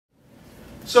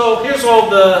So here's all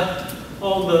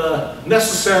the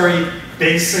necessary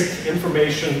basic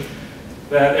information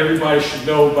that everybody should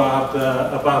know about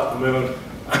the moon.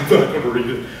 I'm not going to read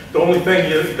it. The only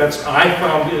thing that I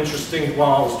found interesting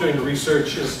while I was doing the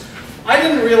research is I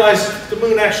didn't realize the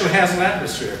moon actually has an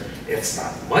atmosphere. It's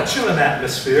not much of an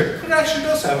atmosphere, but it actually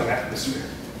does have an atmosphere.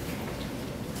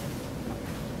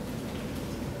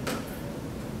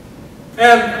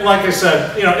 And like I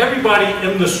said, you know, everybody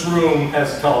in this room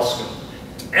has a telescope.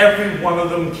 Every one of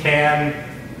them can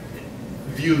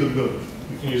view the moon.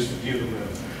 You can use to view the moon.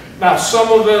 Now,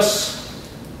 some of us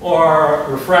are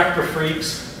refractor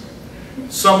freaks.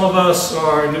 Some of us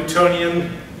are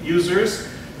Newtonian users,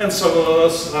 and some of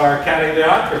us are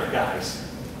catadioptric guys.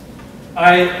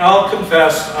 I'll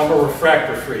confess, I'm a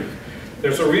refractor freak.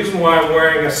 There's a reason why I'm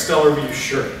wearing a Stellar View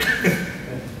shirt.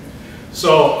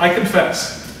 So I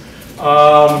confess.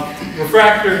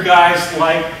 Refractor guys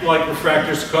like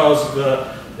refractors because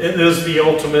it is the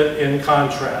ultimate in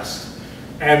contrast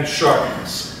and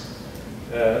sharpness.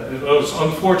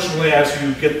 Unfortunately, as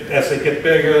they get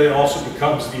bigger, it also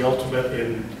becomes the ultimate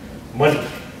in money,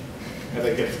 and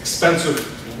they get expensive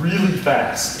really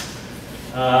fast.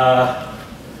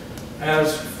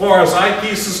 As far as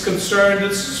eyepiece is concerned,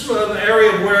 it's an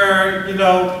area where, you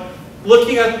know,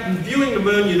 looking at viewing the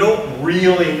moon, you don't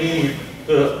really need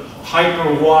the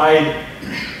hyper wide,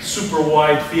 super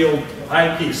wide field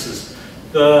eyepieces.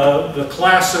 The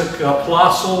classic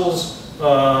Plossls,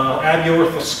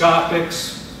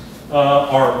 amorphoscopics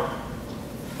are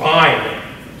fine.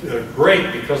 They're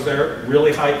great because they're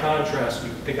really high contrast.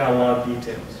 You can pick out a lot of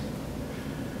details.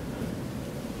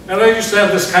 And I used to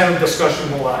have this kind of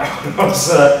discussion a lot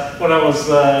when I was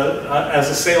as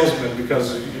a salesman,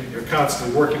 because you're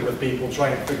constantly working with people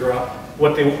trying to figure out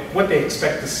what they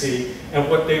expect to see and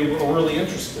what they are really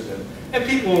interested in. And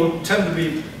people who tend to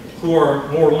be who are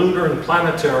more lunar and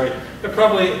planetary, they're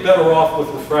probably better off with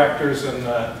refractors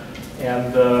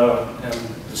and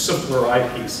simpler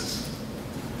eyepieces.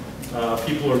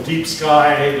 People who are deep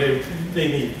sky, they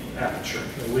need aperture,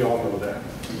 and we all know that.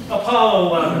 Apollo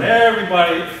 11,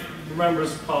 everybody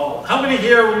remembers Apollo. How many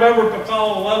here remember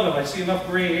Apollo 11? I see enough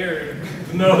gray hair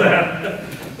to know that.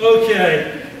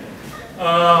 Okay.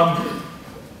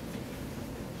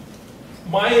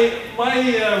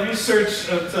 My research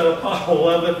at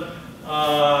Apollo 11,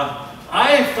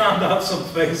 I found out some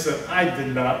things that I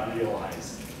did not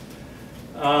realize.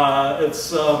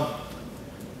 Apollo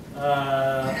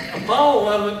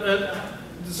 11,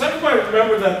 does anybody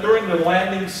remember that during the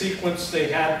landing sequence they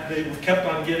kept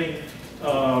on getting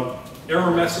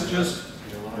error messages?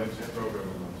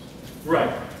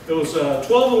 Right. It was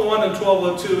 1201 and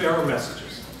 1202 error messages.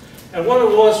 And what it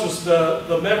was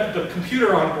the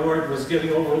computer on board was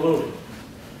getting overloaded.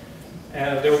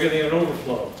 And they were getting an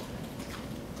overflow.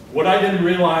 What I didn't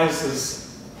realize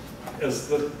is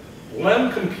the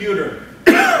LEM computer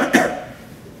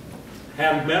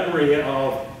had memory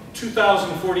of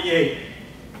 2048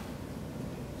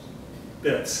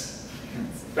 bits.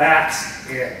 That's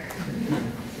it.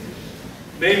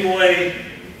 Namely,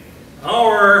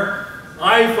 our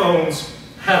iPhones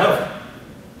have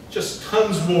just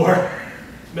tons more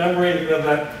memory than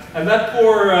that. And that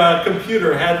poor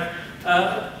computer had,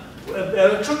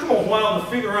 it took them a while to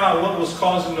figure out what was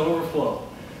causing the overflow.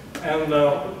 And,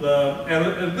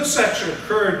 and this actually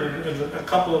occurred in a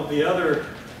couple of the other,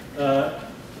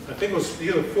 I think it was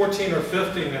either 14 or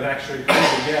 15 that actually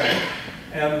occurred again.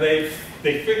 And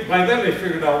by then they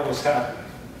figured out what was happening.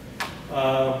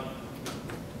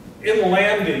 In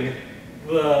landing,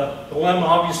 the LEM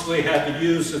obviously had to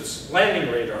use its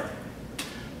landing radar.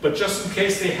 But just in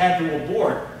case they had to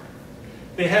abort,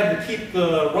 they had to keep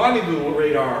the rendezvous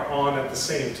radar on at the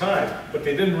same time. But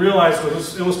they didn't realize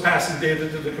it was passing data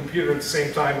to the computer at the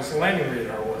same time as the landing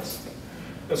radar was.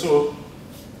 And so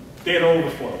data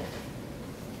overflow.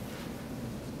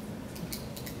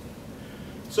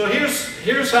 So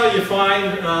here's how you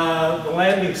find the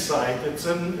landing site. It's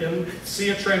in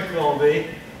Sea of Tranquility.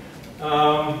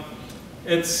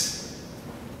 It's,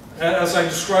 as I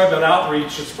described at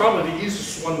Outreach, it's probably the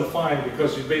easiest one to find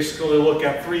because you basically look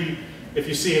at if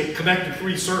you see it connected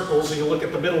 3 circles, and you look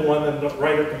at the middle one, and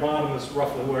right at the bottom is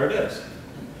roughly where it is.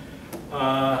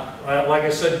 Like I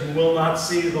said, you will not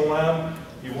see the LEM.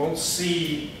 You won't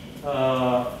see,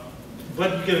 but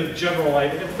you get a general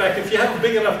idea. In fact, if you have a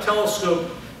big enough telescope,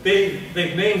 they've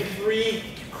named 3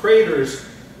 craters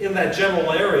in that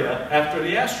general area after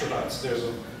the astronauts. There's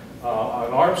an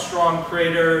Armstrong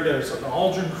crater, there's an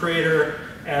Aldrin crater,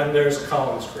 and there's a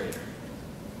Collins crater.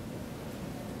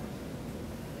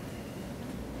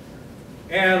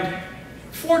 And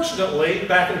fortunately,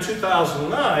 back in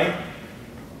 2009,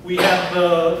 we had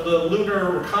the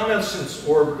Lunar Reconnaissance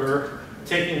Orbiter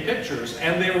taking pictures,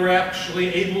 and they were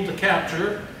actually able to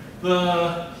capture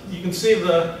you can see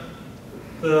the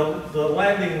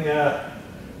landing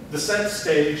descent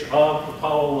stage of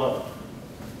Apollo 11.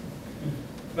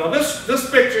 Now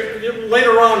this picture,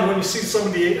 later on when you see some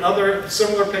of the other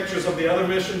similar pictures of the other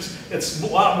missions, it's a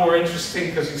lot more interesting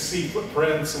because you see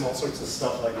footprints and all sorts of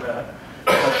stuff like that.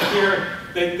 But here,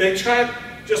 they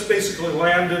just basically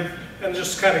landed and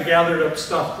just kind of gathered up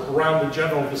stuff around the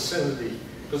general vicinity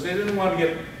because they didn't want to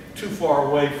get too far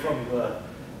away from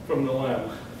the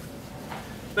limb.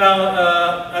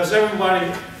 Now, as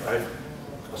everybody, I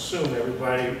assume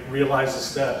everybody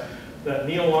realizes that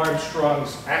Neil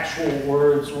Armstrong's actual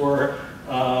words were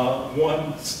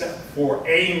one step for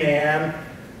a man,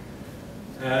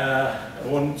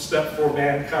 one step for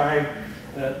mankind.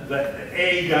 That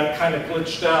A got kind of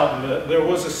glitched out, and there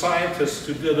was a scientist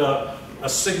who did a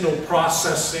signal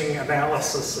processing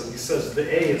analysis, and he says the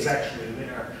A is actually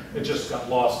there. It just got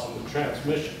lost in the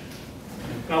transmission.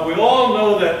 Now, we all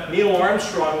know that Neil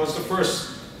Armstrong was the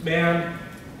first man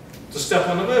to step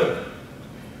on the moon.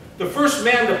 The first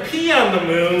man to pee on the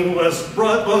moon was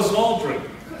Buzz Aldrin.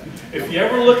 If you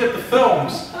ever look at the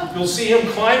films, you'll see him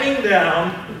climbing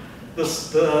down the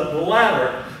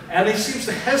ladder, and he seems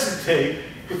to hesitate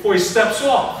before he steps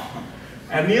off.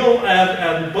 And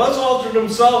Buzz Aldrin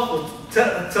himself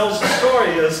tells the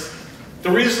story is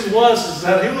the reason is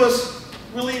that he was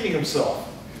relieving himself.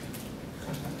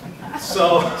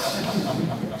 So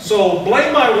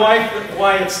blame my wife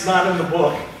why it's not in the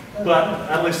book, but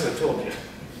at least I told you.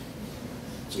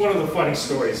 It's one of the funny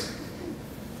stories.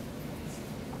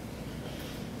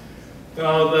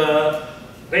 Now,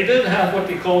 they did have what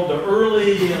they called the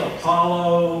early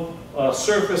Apollo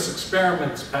surface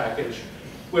experiments package,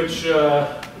 which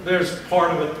there's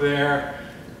part of it there.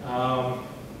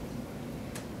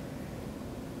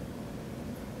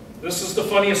 This is the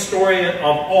funniest story of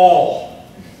all.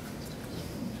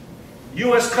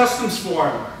 U.S. Customs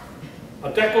Form,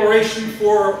 a declaration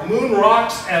for moon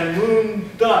rocks and moon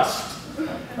dust.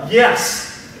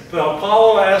 Yes, the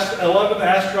Apollo 11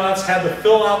 astronauts had to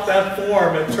fill out that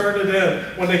form and turn it in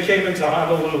when they came into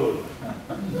Honolulu.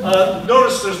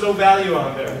 Notice there's no value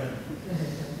on there.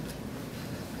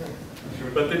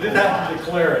 But they did have to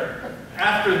declare it.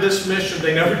 After this mission,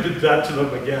 they never did that to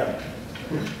them again.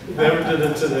 They never did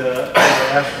it to the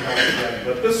astronauts again.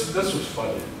 But this was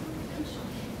funny.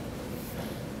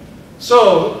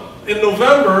 So, in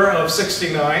November of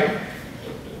 '69,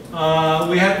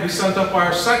 we sent up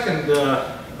our second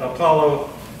Apollo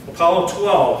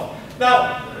 12.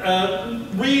 Now,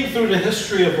 reading through the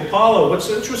history of Apollo, what's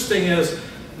interesting is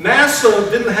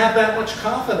NASA didn't have that much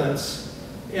confidence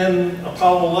in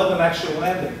Apollo 11 actually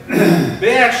landing.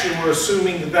 They actually were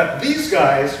assuming that these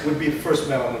guys would be the first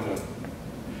men on the moon,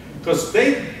 because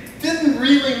they didn't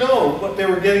really know what they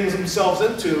were getting themselves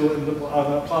into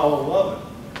on Apollo 11.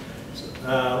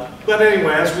 But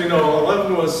anyway, as we know,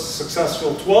 11 was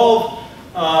successful. 12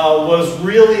 was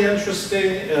really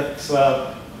interesting. It's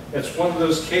one of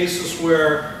those cases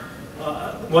where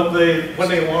when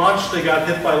they launched, they got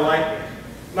hit by lightning.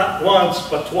 Not once,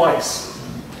 but twice.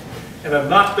 And it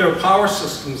knocked their power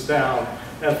systems down.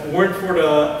 And if it weren't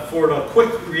for the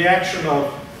quick reaction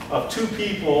of two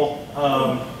people,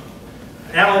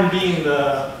 Alan Bean,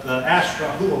 the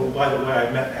astronaut, who, by the way,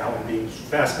 I met Alan Bean,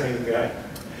 fascinating guy,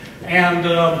 and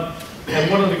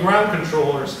one of the ground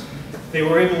controllers, they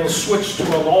were able to switch to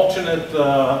an alternate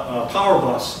power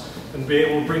bus and be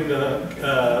able to bring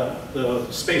the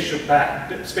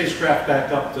spacecraft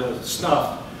back up to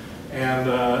snuff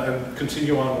and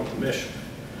continue on with the mission.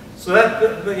 So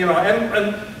that, you know,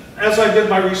 and as I did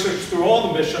my research through all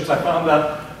the missions, I found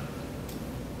that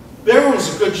there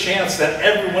was a good chance that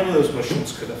every one of those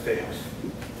missions could have failed.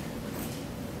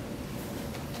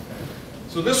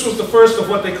 So this was the first of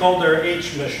what they called their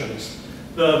H missions.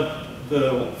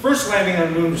 The first landing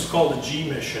on the moon was called a G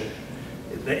mission.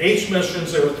 The H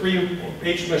missions, there were 3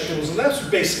 H missions, and that's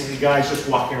basically guys just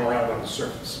walking around on the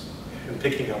surface and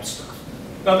picking up stuff.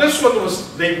 Now this one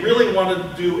was, they really wanted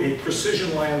to do a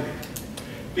precision landing,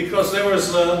 because there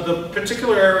was the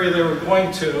particular area they were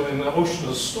going to in the Ocean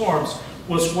of Storms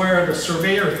was where the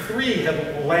Surveyor 3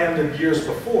 had landed years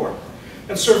before.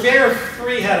 And Surveyor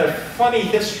 3 had a funny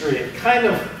history. It kind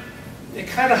of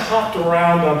hopped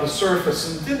around on the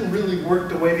surface and didn't really work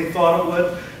the way they thought it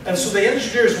would. And so the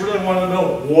engineers really wanted to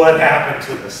know what happened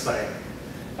to this thing.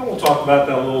 And we'll talk about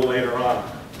that a little later on.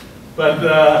 But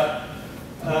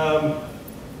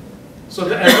this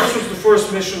was the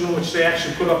first mission in which they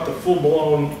actually put up the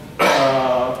full-blown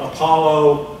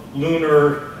Apollo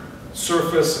lunar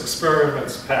surface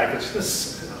experiments package.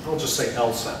 This I'll just say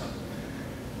L7.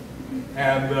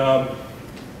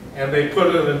 And they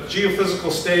put in a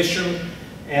geophysical station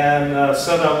and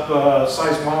set up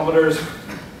seismometers,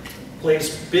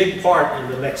 plays a big part in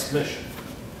the next mission.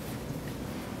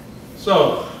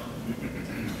 So,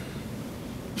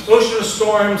 ocean of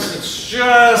storms, it's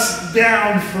just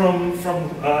down from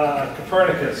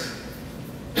Copernicus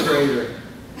crater.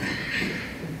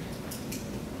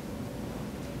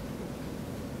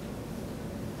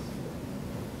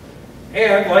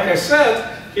 And like I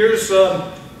said, here's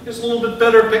a little bit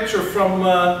better picture from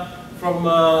the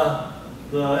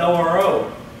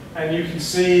LRO, and you can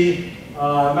see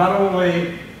not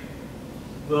only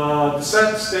the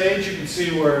descent stage, you can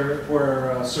see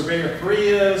where Surveyor 3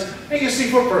 is, and you can see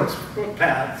footprints,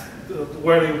 footpaths,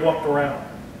 where they walked around.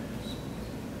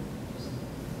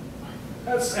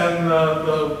 And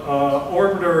the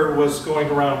orbiter was going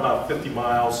around about 50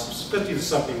 miles, 50 to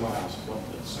 70 miles above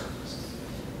the surface.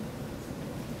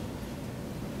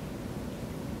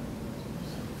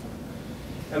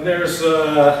 And there's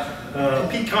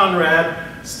Pete Conrad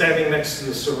standing next to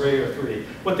the Surveyor 3.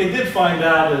 What they did find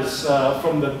out is,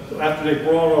 after they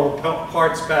brought all the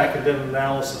parts back and did an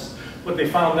analysis, what they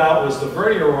found out was the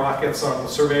vernier rockets on the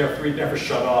Surveyor 3 never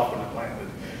shut off when it landed.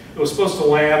 It was supposed to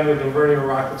land and the vernier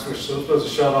rockets were supposed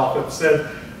to shut off.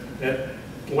 Instead, it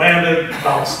landed,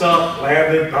 bounced up,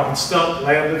 landed, bounced up,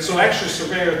 landed. So actually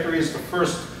Surveyor 3 is the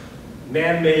first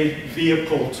man-made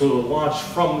vehicle to launch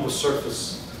from the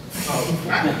surface of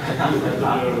the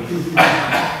moon.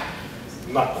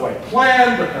 Not quite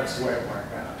planned, but that's the way it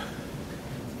worked out.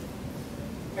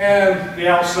 And the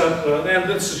LSEP, and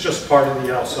this is just part of the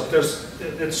LSEP.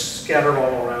 It's scattered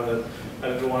all around it. I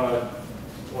didn't want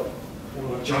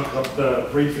to junk up the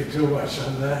briefing too much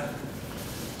on that.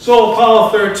 So Apollo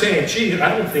 13, gee,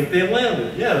 I don't think they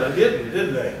landed. Yeah, they didn't,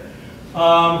 did they?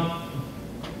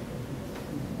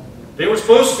 They were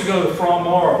supposed to go to From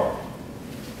Morrow.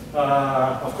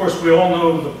 Of course, we all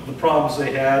know the problems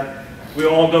they had. We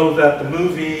all know that the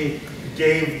movie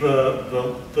gave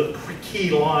the key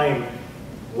line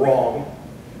wrong.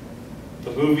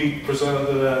 The movie presented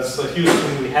it as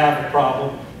Houston, we have a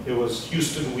problem. It was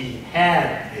Houston, we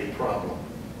had a problem.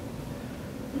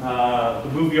 The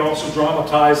movie also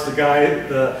dramatized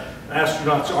the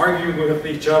astronauts arguing with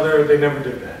each other. They never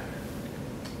did that.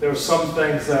 There were some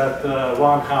things that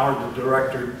Ron Howard, the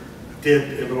director,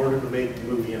 did in order to make the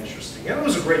movie interesting. And it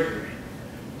was a great movie.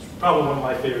 Probably one of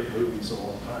my favorite movies of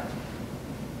all time.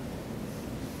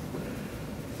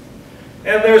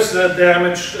 And there's the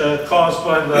damage caused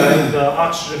by the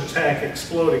oxygen tank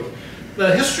exploding.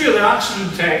 The history of the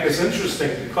oxygen tank is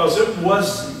interesting because it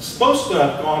was supposed to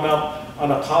have gone up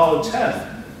on Apollo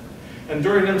 10. And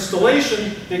during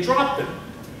installation, they dropped it.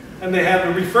 And they had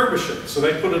to refurbish it. So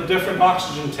they put a different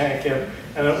oxygen tank in,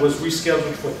 and it was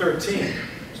rescheduled for 13.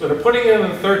 So they're putting it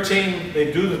in 13,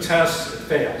 they do the test, it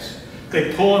fails.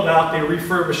 They pull it out, they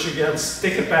refurbish again,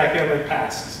 stick it back in, it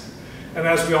passes. And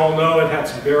as we all know, it had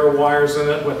some bare wires in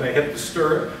it. When they hit the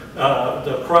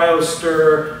cryo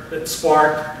stir, it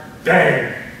sparked,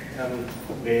 bang! And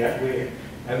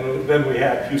then we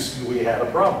had Houston, we had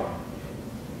a problem.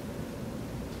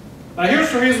 Now here's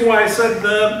the reason why I said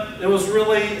it was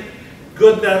really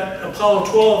good that Apollo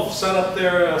 12 set up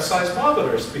their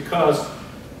seismometers, because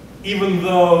even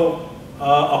though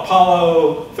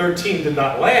Apollo 13 did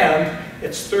not land,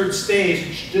 its third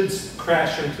stage did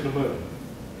crash into the moon.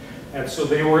 And so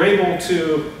they were able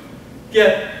to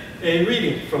get a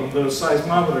reading from those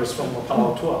seismometers from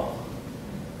Apollo 12.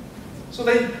 So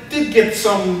they did get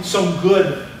some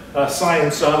good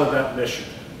science out of that mission.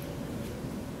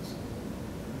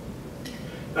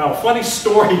 Now, a funny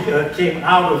story came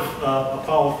out of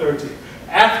Apollo 13.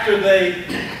 After they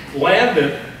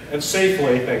landed, and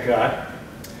safely, thank God,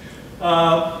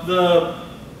 the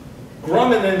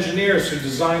Grumman engineers who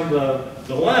designed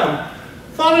the LEM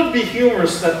thought it'd be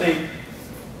humorous that they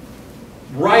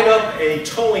write up a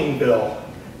towing bill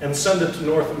and send it to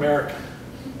North America.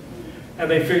 And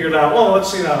they figured out, well, let's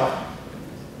see now,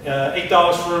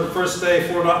 $8 for the first day,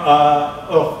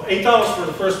 $8 for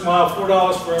the first mile,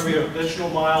 $4 for every additional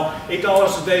mile,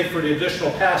 $8 a day for the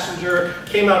additional passenger,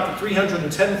 came out to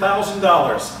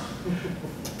 $310,000.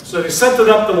 So they sent it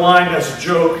up the line as a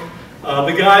joke.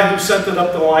 The guy who sent it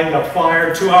up the line got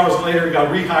fired. 2 hours later, he got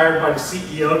rehired by the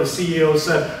CEO. The CEO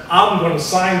said, I'm going to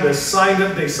sign this. Signed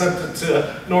it. They sent it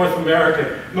to North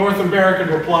American. North American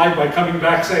replied by coming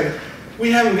back saying, we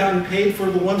haven't gotten paid for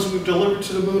the ones we've delivered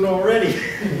to the moon already.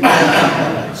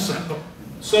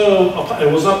 So it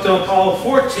was up to Apollo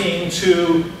 14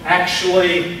 to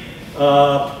actually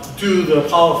do the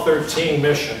Apollo 13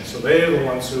 mission. So they're the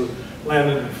ones who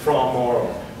landed from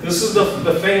Morrow. This is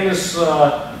the famous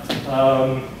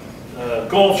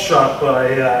golf shot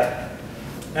by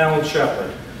Alan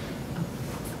Shepard,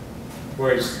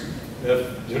 where he's,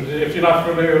 if you're not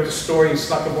familiar with the story, he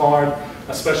snuck a barn,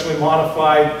 a specially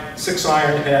modified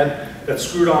 6-iron head that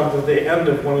screwed onto the end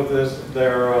of one of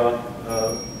their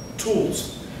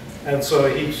tools. And so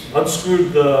he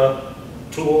unscrewed the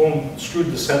tool and screwed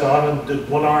this head on and did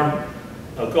one-arm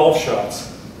golf shots.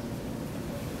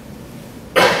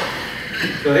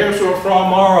 So here's what Fra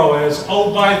Mauro is.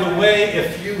 Oh, by the way,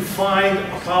 if you find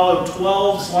Apollo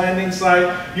 12's landing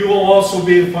site, you will also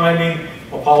be finding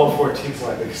Apollo 14's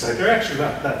landing site. They're actually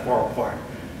not that far apart.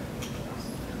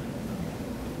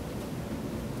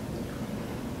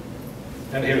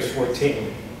 And here's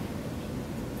 14.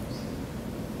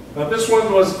 Now this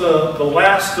one was the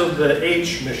last of the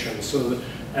H missions. So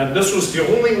and this was the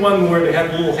only one where they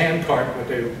had a little hand cart that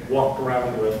they walked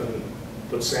around with and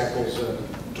put samples and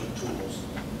took tools.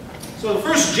 So the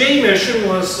first J mission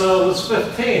was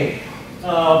 15.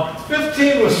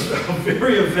 15 was a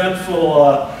very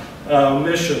eventful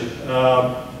mission.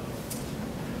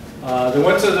 They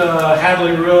went to the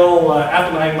Hadley-Rill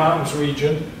Apennine Mountains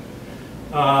region.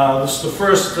 This is the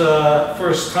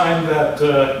first time that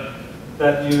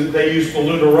they used the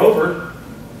lunar rover.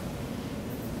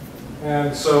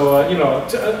 And so, you know,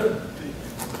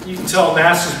 you can tell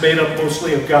NASA's made up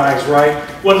mostly of guys, right?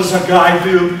 What does a guy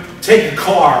do? Take a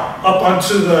car up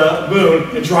onto the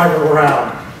moon and drive it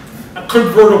around. A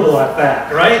convertible at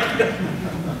that, right?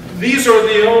 These are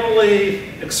the only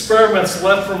experiments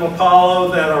left from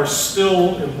Apollo that are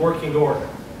still in working order.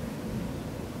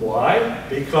 Why?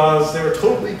 Because they're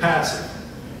totally passive.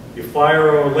 You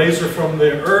fire a laser from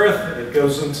the Earth, it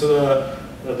goes into the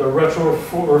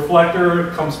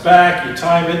retroreflector, comes back, you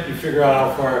time it, you figure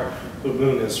out how far the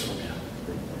moon is from you.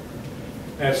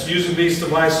 And it's using these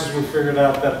devices we figured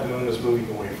out that the moon is moving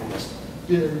away from us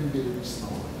very, very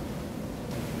slowly.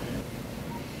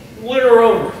 Lunar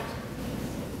rover.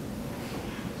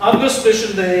 On this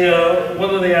mission, one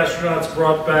of the astronauts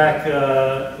brought back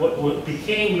what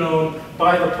became known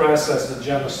by the press as the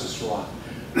Genesis rock.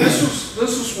 This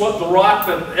is what the rock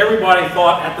that everybody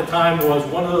thought at the time was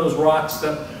one of those rocks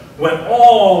that went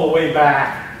all the way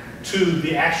back to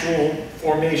the actual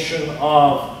formation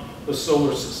of the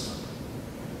solar system.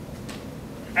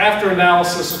 After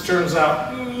analysis, it turns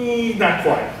out, not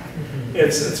quite.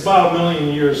 It's about 1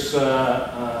 million years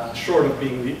short of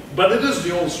being but it is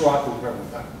the oldest rock we've ever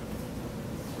found.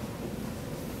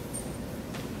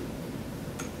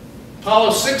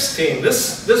 Apollo 16,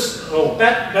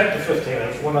 back to 15,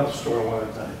 there's one other story I wanted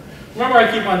to tell you. Remember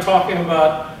I keep on talking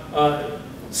about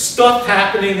stuff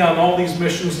happening on all these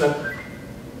missions that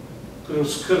could have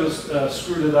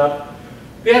screwed it up.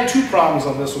 They had 2 problems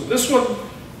on this one. This one,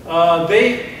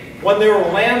 when they were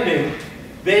landing,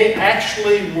 they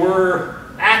actually were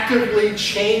actively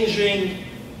changing,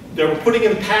 they were putting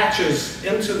in patches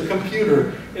into the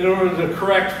computer in order to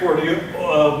correct for the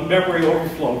memory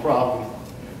overflow problem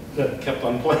that kept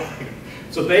on playing.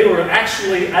 So they were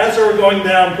actually, as they were going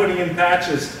down, putting in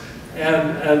patches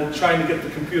and trying to get the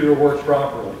computer to work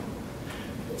properly.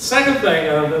 The second thing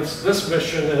on this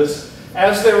mission is,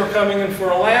 as they were coming in for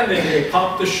a landing, they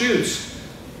popped the chutes.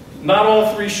 Not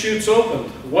all 3 chutes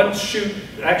opened. One chute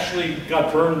actually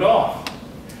got burned off.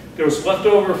 There was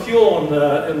leftover fuel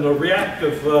in the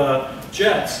reactive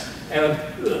jets, and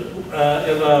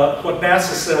what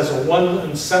NASA says, a 1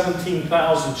 in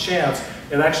 17,000 chance,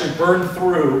 it actually burned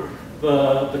through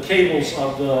the cables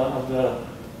of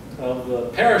the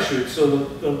parachute. So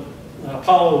the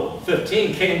Apollo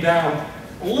 15 came down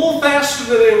a little faster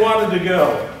than they wanted to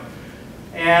go,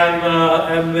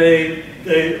 and they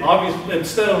obviously,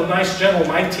 instead of a nice gentle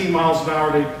 19 miles an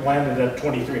hour, they landed at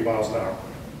 23 miles an hour.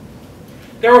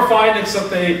 There were findings that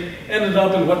they ended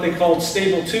up in what they called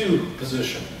stable 2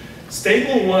 position.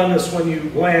 Stable 1 is when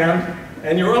you land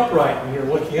and you're upright and you're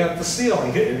looking at the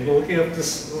ceiling and you're looking at the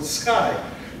sky.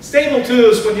 Stable 2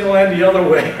 is when you land the other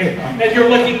way and you're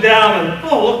looking down and,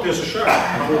 oh look, there's a shark.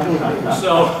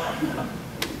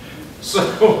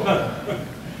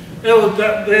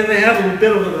 They had a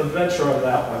bit of an adventure on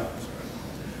that one.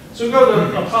 So we go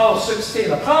to Apollo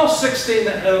 16. Apollo 16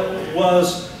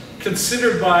 was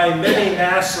considered by many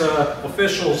NASA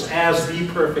officials as the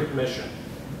perfect mission.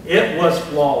 It was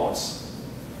flawless.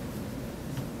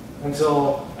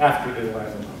 Until after they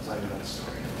landed, I'll tell you that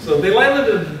story. So they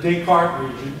landed in the Descartes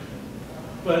region,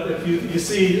 but if you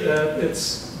see,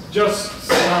 it's just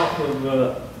south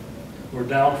of or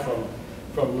down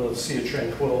from the Sea of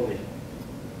Tranquility.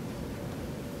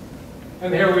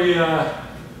 And here we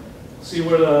see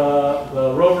where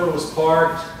the rover was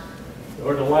parked,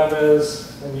 where the lab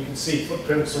is. and you can see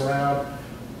footprints around.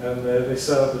 And they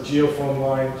set up a geophone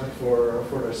line for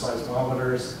their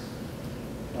seismometers.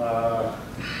 I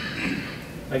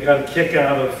got a kick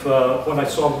out of when I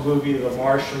saw the movie The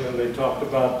Martian, and they talked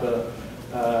about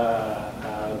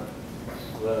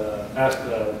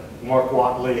Mark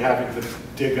Watley having to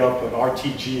dig up an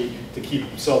RTG to keep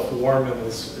himself warm in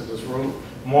his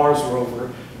Mars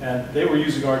rover, and they were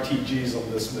using RTGs on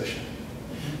this mission.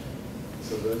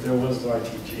 So there was an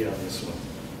RTG on this one.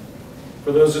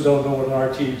 For those who don't know what an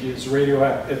RTG is, it's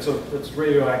radioactive.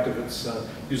 It's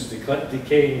used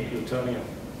decaying plutonium.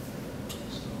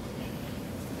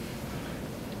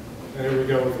 And here we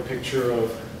go with a picture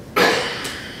of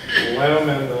Lem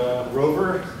and the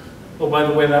rover. Oh, by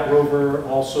the way, that rover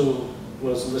also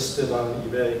was listed on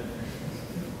eBay.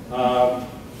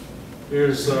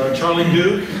 Here's Charlie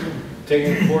Duke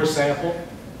taking a core sample.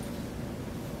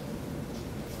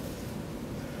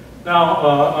 Now,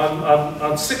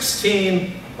 on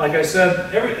 16, like I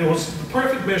said, it was the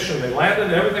perfect mission. They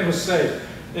landed, everything was safe.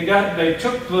 They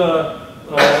took the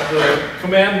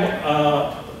command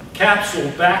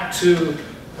capsule back to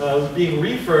being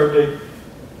refurbed. They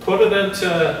put it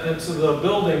into the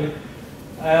building,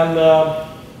 and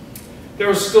there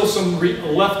was still some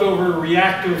leftover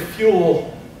reactive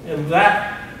fuel in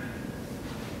that,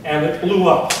 and it blew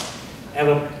up. And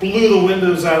it blew the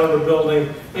windows out of the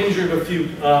building, injured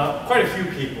quite a few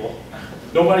people.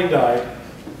 Nobody died.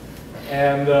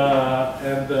 And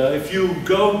if you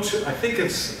go to, I think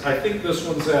this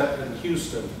one's in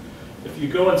Houston. If you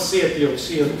go and see it, you'll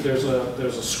see there's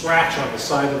a scratch on the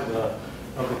side of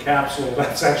the capsule.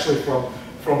 That's actually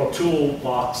from a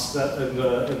toolbox that in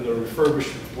the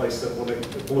refurbishment place that when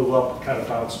it blew up, it kind of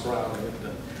bounced around and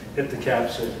hit the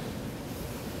capsule.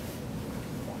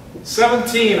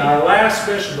 17, our last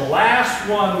mission, the last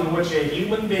one in which a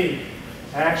human being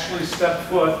actually stepped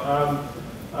foot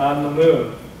on the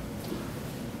moon.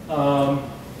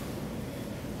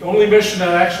 The only mission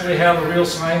that actually had a real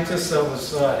scientist, that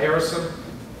was Harrison.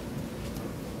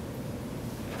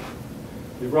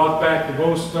 They brought back the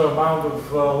most amount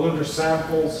of lunar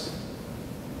samples,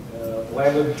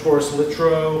 landed in Taurus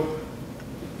Littrow,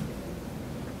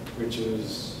 which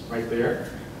is right there.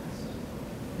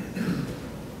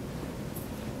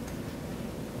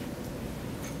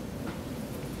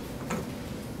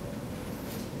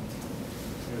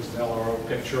 Here's an LRO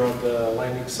picture of the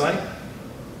landing site.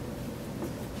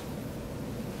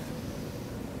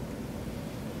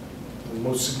 The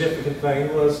most significant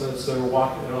thing was as they were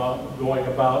going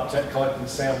about collecting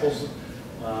samples,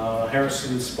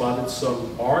 Harrison spotted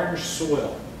some orange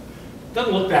soil.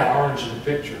 Doesn't look that orange in the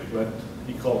picture, but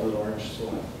he called it orange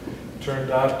soil.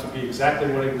 Turned out to be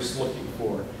exactly what he was looking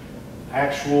for.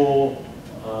 Actual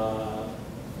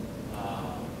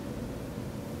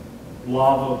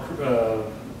lava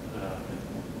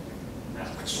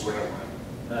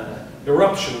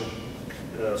eruption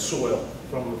soil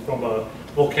from a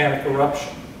volcanic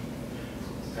eruption.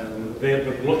 And they had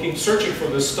been searching for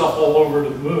this stuff all over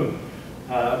the moon.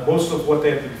 Most of what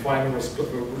they had been finding was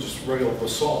just regular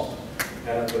basalt.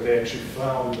 But they actually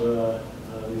found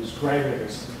these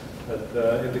granules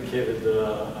that indicated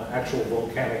actual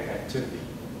volcanic activity.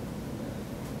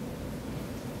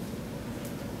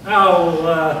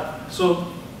 Now, so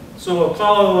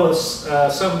Apollo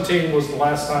 17 was the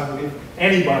last time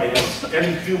any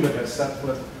human has set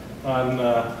foot on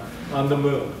the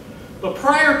moon. But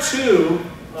prior to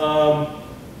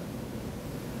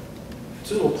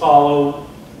Apollo,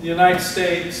 the United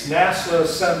States, NASA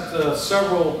sent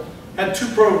had two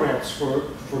programs for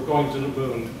going to the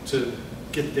moon to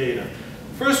get data.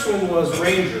 The first one was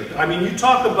Ranger. I mean, you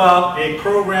talk about a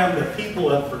program that people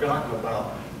have forgotten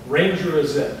about. Ranger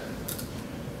is it.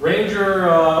 Ranger,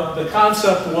 the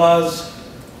concept was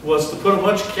to put a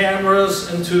bunch of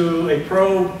cameras into a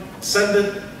probe, send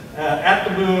it at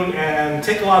the moon, and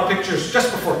take a lot of pictures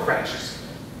just before it crashes.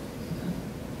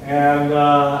 And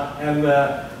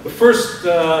the first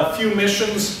few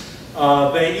missions,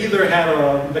 they either had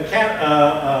an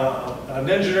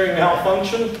engineering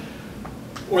malfunction,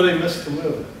 or they missed the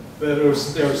moon. There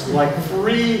was like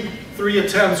three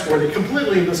attempts where they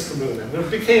completely missed the moon, and it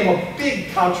became a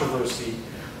big controversy.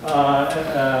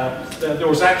 There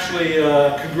was actually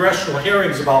congressional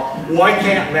hearings about why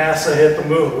can't NASA hit the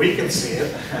moon? We can see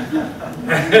it.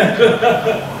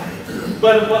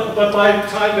 but by the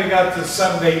time they got to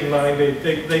 7, 8, and 9,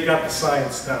 they got the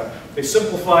science down. They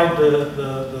simplified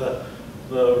the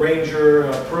Ranger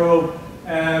probe,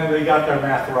 and they got their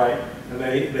math right, and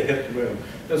they hit the moon.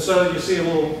 And so you see a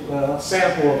little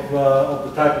sample of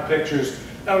the type of pictures.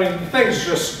 I mean, the thing's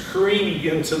just careening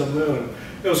into the moon.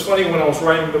 It was funny when I was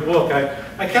writing the book,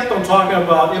 I I kept on talking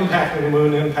about impacting the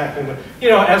moon, impacting the moon. You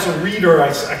know, as a reader,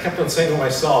 I kept on saying to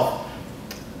myself,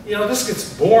 you know, this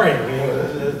gets boring. You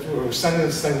know, we're sending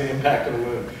this thing to impact the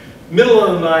moon. Middle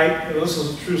of the night, and this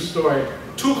is a true story,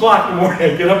 2 o'clock in the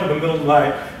morning, I get up in the middle of the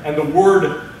night, and the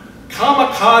word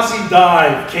kamikaze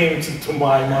dive came to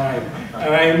my mind.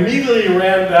 And I immediately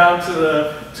ran down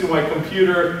to my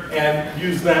computer and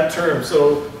used that term.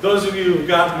 So those of you who've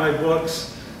gotten my books,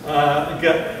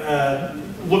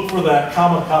 look for that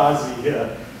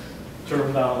kamikaze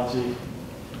terminology.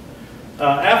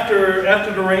 After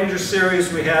the Ranger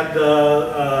series, we had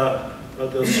the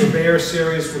Surveyor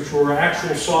series, which were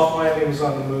actual soft landings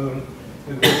on the moon,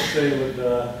 in which they would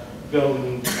go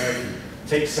and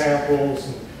take samples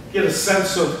and get a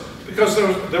sense of, because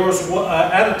there was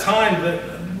at a time that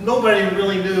nobody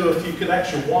really knew if you could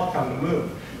actually walk on the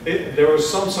moon. There was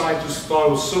some scientists thought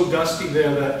it was so dusty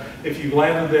there that if you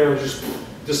landed there, it would just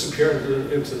disappear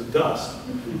into the dust.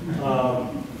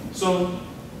 So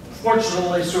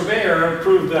fortunately, Surveyor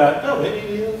proved that, no,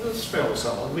 maybe this is fairly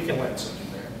solid. We can land something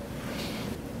there.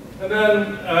 And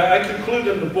then I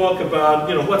concluded the book about,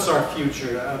 you know, what's our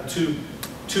future?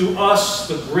 To us,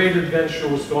 the great adventure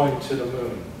was going to the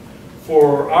moon.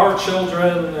 For our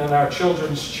children and our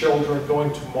children's children,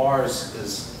 going to Mars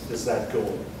is that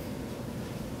goal.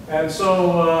 And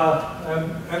so,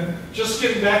 and just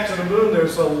getting back to the moon,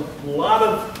 there's a lot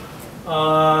of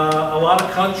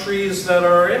countries that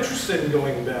are interested in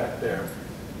going back there.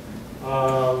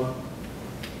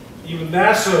 Even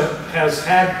NASA has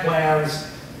had plans,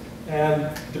 and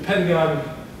depending on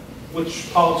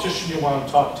which politician you want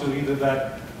to talk to, either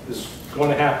that is going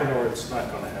to happen or it's not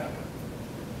going to happen.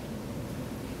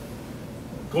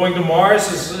 Going to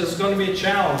Mars is going to be a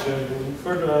challenge. We've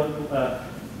heard,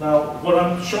 now, what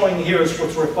I'm showing here is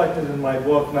what's reflected in my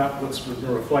book, not what's been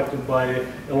reflected by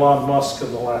Elon Musk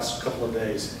in the last couple of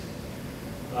days.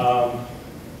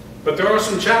 But there are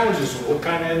some challenges. What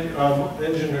kind of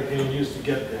engine are you use to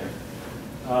get there?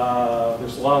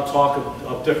 There's a lot of talk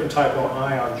of different type of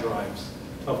ion drives,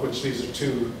 of which these are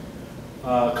two.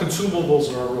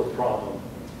 Consumables are a real problem.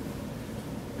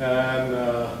 And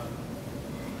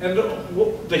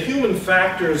the human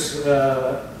factors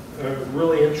are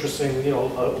really interesting. You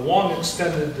know, a long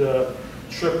extended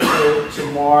trip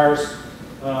to Mars.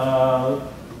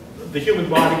 The human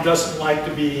body doesn't like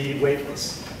to be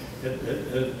weightless.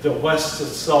 It digests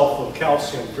itself of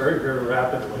calcium very, very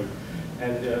rapidly.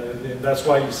 And that's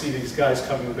why you see these guys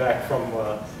coming back from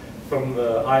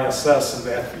the ISS and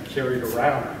they have to be carried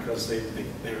around because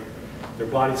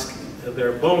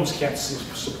their bones can't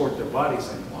support their bodies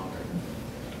any longer.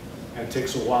 And it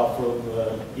takes a while for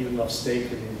them to eat enough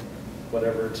steak and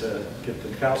whatever to get the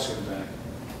calcium back.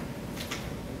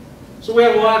 So we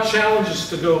have a lot of challenges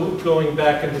to going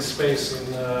back into space,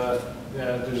 and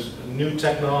there's new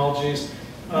technologies.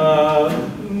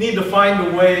 Need to find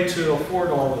a way to afford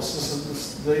all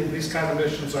this. These kind of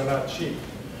missions are not cheap.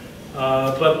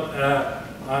 But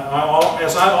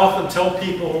as I often tell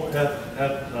people at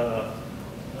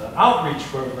outreach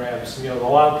programs, you know, a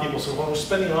lot of people say, well, we're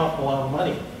spending an awful lot of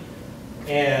money.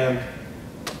 And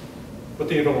what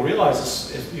they don't realize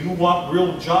is if you want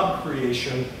real job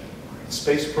creation, the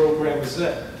space program is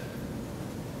it.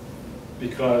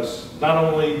 Because not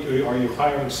only are you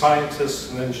hiring scientists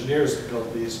and engineers to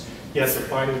build these, you have to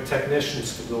find the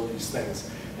technicians to build these things.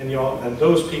 And, you know, and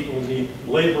those people need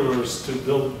laborers to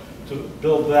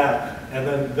build that. And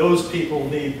then those people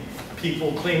need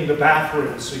people cleaning the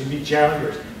bathrooms, so you need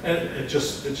janitors. And it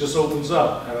just opens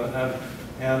up.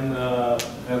 And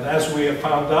as we have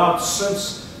found out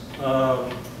since the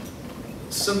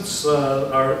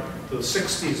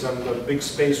 60s and the big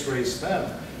space race then,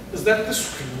 is that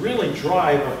this could really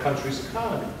drive a country's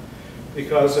economy.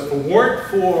 Because if it weren't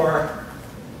for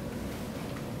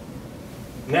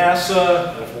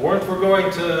NASA, if it weren't for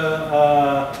going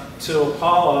to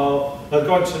Apollo,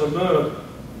 going to the moon,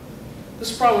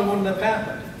 this probably wouldn't have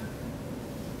happened.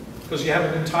 Because you have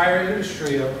an entire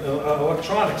industry of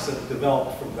electronics that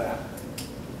developed from that.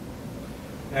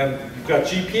 And you've got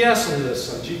GPS in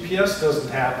this, and GPS doesn't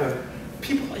happen.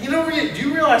 People, you know, do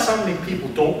you realize how many people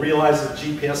don't realize that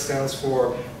GPS stands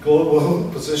for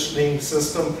Global Positioning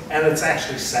System, and it's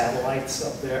actually satellites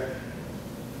up there?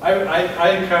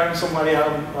 I encountered somebody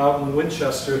out in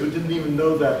Winchester who didn't even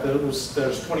know that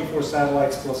there's 24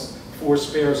 satellites plus 4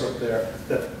 spares up there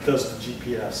that does the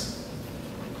GPS.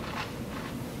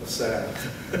 That's sad.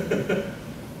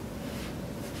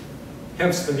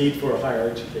 Hence the need for a higher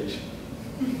education.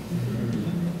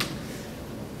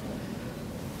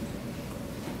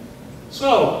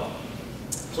 So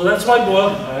that's my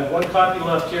book. I have one copy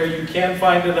left here. You can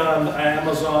find it on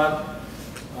Amazon.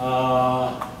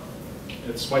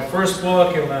 It's my first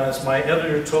book, and as my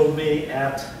editor told me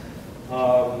at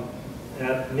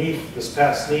NEAF, this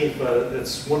past NEAF,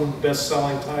 it's one of the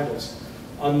best-selling titles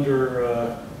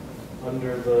under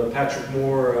the Patrick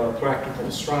Moore Practical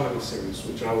Astronomy series,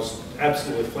 which I was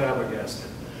absolutely flabbergasted.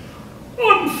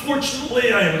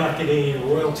 Unfortunately, I am not getting any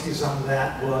royalties on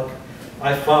that book.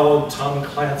 I followed Tom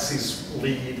Clancy's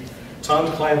lead. Tom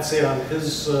Clancy on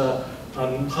his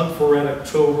on Hunt for Red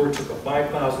October took a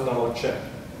 $5,000 check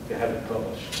to have it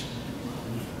published.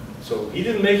 So he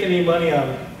didn't make any money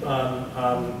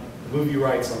on movie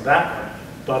rights on that one,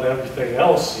 but everything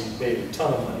else he made a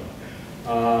ton of money.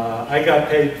 I got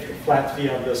paid a flat fee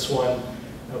on this one,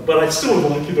 but I still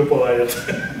would like you to buy it.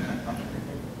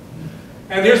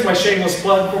 And here's my shameless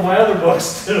plug for my other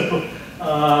books too.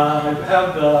 I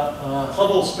have the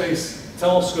Hubble Space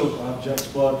Telescope Objects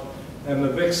book and the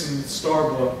Vixen Star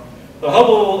book. The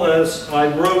Hubble I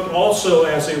wrote also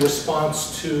as a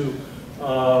response to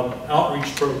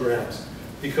outreach programs,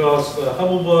 because the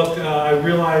Hubble book, I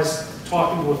realized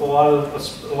talking with a lot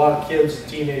of kids and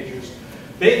teenagers,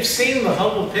 they've seen the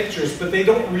Hubble pictures, but they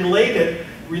don't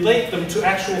relate them to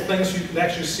actual things you can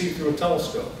actually see through a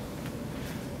telescope.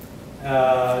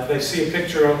 They see a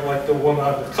picture of, like the one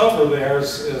on the cover there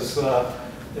is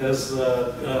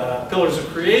Pillars of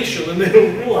Creation, and they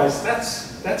don't realize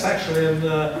that's actually in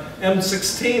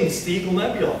M16, it's the Eagle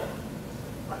Nebula.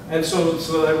 And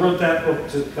so I wrote that book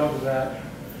to cover that.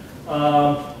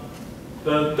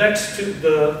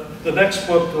 The next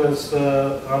book was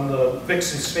on the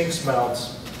Vixen Sphinx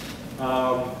mounts.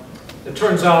 It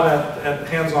turns out at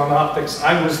Hands-On Optics,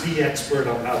 I was the expert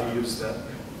on how to use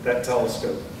that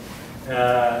telescope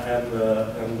and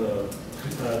the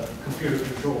computer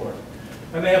controller.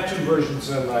 And they have two versions,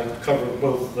 and I covered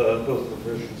both the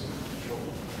versions of the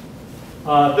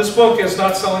controller. This book is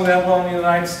not selling that well in the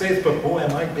United States, but boy,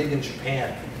 am I big in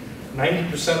Japan.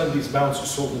 90% of these mounts are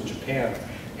sold in Japan,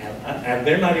 and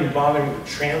they're not even bothering to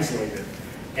translate it.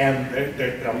 And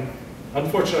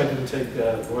unfortunately, I didn't take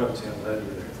royalty on that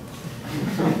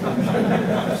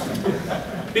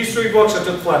either. These three books I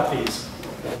took flat fees.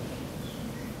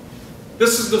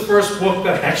 This is the first book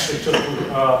that I actually took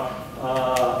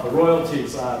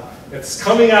royalties on. It's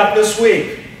coming out this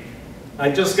week. I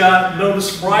just got notice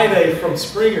Friday from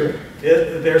Springer.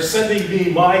 They're sending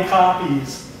me my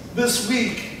copies this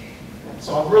week.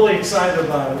 So I'm really excited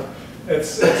about it.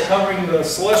 It's covering the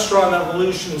Celestron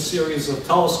Evolution series of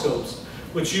telescopes,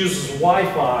 which uses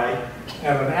Wi-Fi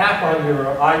and an app on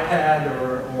your iPad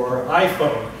or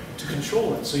iPhone to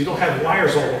control it, so you don't have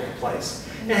wires all over the place.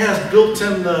 It has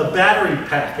built-in battery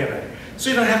pack in it, so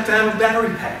you don't have to have a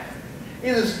battery pack.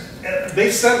 It is. They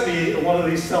sent me one of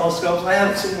these telescopes. I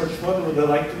had so much fun with it,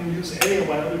 I couldn't use any of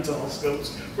my other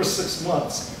telescopes for 6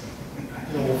 months.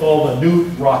 You know, with all the new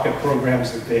rocket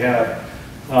programs that they have.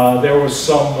 There was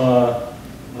some,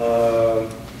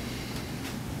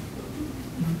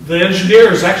 the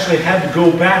engineers actually had to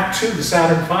go back to the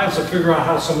Saturn V's to figure out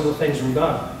how some of the things were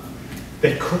done.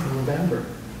 They couldn't remember,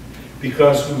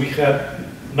 because we had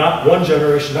not one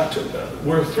generation, not two,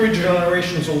 we're 3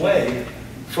 generations away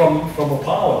from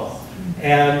Apollo,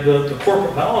 and the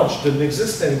corporate knowledge didn't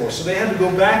exist anymore. So they had to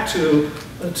go back to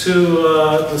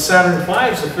the Saturn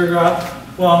V's to figure out,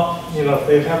 well, you know, if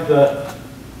they have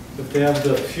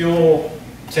the fuel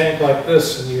tank like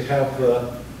this, and you have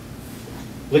the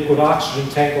liquid oxygen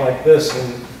tank like this,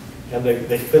 and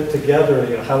they fit together,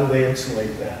 you know, how do they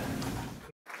insulate that?